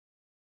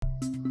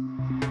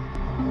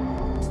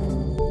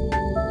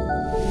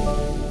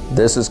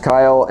This is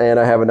Kyle, and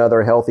I have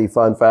another healthy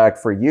fun fact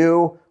for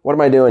you. What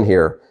am I doing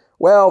here?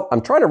 Well,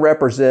 I'm trying to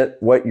represent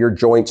what your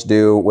joints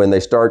do when they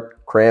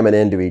start cramming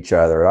into each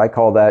other. I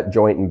call that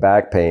joint and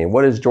back pain.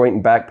 What is joint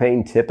and back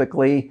pain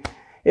typically?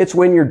 It's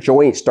when your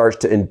joint starts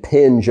to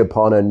impinge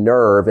upon a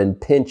nerve and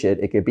pinch it.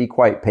 It can be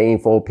quite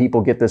painful.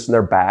 People get this in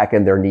their back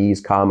and their knees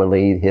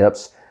commonly,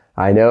 hips.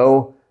 I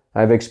know.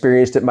 I've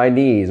experienced it in my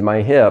knees,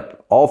 my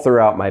hip, all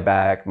throughout my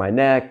back, my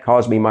neck,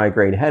 caused me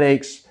migraine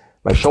headaches,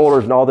 my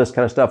shoulders, and all this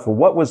kind of stuff. Well,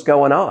 what was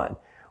going on?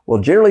 Well,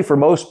 generally for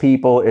most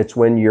people, it's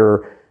when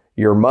your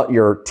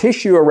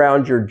tissue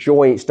around your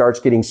joint starts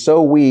getting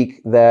so weak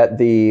that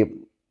the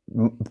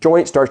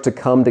joint starts to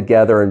come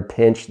together and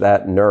pinch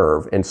that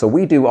nerve. And so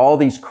we do all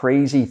these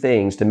crazy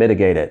things to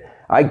mitigate it.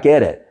 I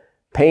get it.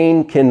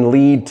 Pain can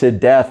lead to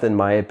death, in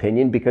my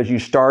opinion, because you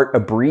start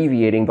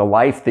abbreviating the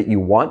life that you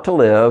want to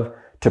live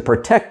to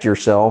protect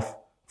yourself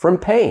from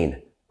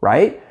pain,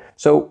 right?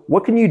 So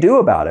what can you do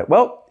about it?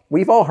 Well,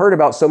 we've all heard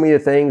about so many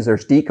things.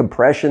 There's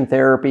decompression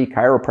therapy,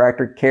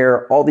 chiropractic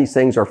care. All these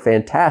things are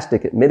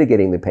fantastic at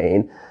mitigating the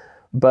pain.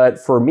 But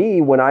for me,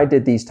 when I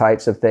did these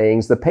types of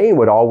things, the pain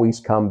would always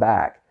come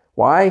back.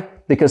 Why?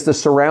 Because the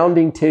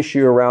surrounding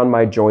tissue around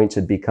my joints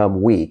had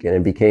become weak,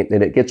 and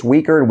it gets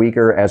weaker and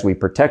weaker as we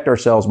protect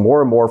ourselves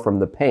more and more from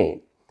the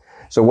pain.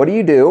 So what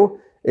do?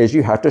 Is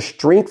you have to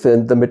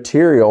strengthen the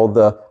material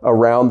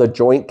around the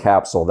joint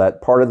capsule,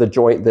 that part of the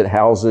joint that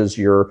houses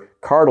your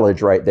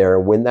cartilage right there.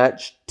 When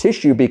that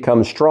tissue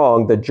becomes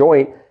strong, the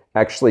joint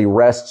actually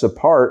rests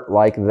apart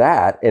like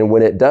that. And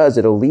when it does,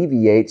 it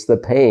alleviates the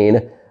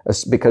pain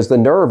because the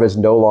nerve is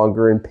no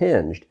longer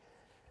impinged.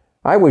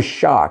 I was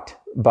shocked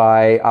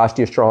by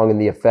OSTEOSTRONG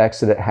and the effects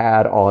that it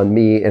had on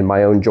me and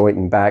my own joint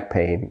and back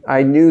pain.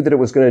 I knew that it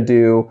was going to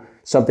do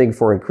something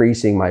for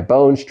increasing my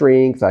bone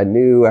strength. I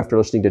knew after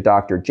listening to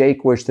Dr.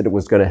 Jaquish that it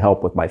was going to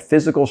help with my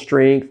physical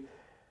strength,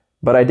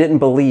 but I didn't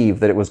believe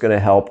that it was going to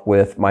help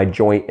with my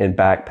joint and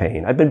back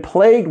pain. I've been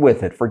plagued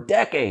with it for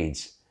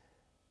decades.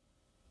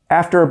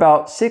 After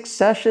about 5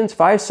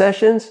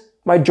 sessions,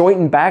 my joint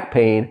and back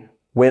pain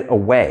went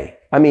away.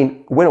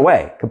 Went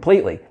away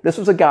completely. This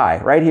was a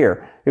guy right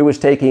here who was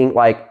taking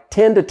like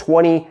 10 to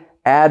 20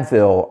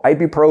 ADVIL,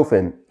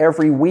 ibuprofen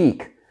every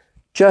week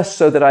just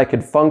so that I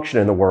could function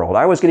in the world.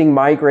 I was getting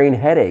migraine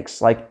headaches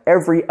like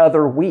every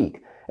other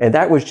week. And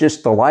that was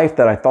just the life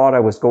that I thought I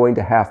was going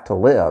to have to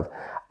live.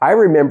 I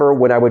remember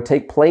when I would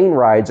take plane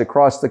rides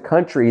across the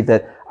country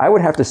that I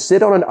would have to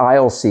sit on an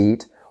aisle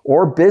seat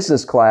or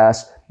business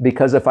class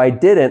because if I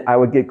didn't, I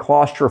would get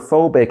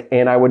claustrophobic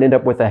and I would end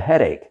up with a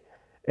headache.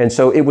 And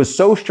so it was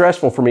so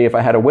stressful for me if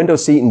I had a window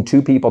seat and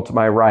 2 people to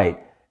my right.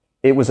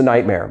 It was a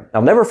nightmare.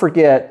 I'll never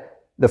forget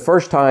the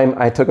first time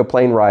I took a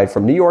plane ride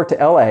from New York to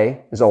LA.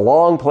 It was a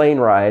long plane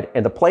ride,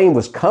 and the plane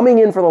was coming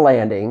in for the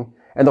landing,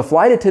 and the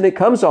flight attendant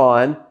comes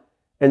on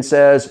and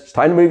says, "It's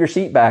time to move your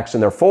seat backs,"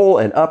 in their full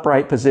and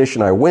upright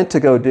position. I went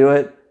to go do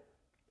it,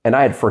 and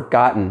I had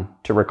forgotten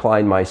to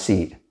recline my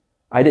seat.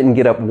 I didn't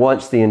get up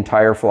once the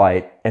entire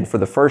flight, and for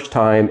the first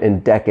time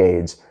in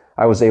decades,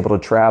 I was able to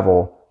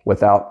travel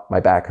without my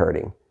back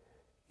hurting.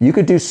 You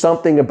could do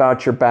something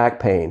about your back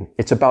pain.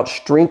 It's about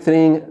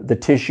strengthening the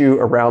tissue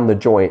around the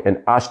joint, and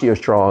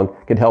OSTEOSTRONG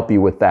can help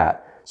you with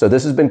that. So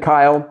this has been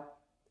Kyle,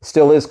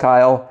 still is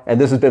Kyle, and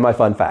this has been my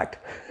fun fact.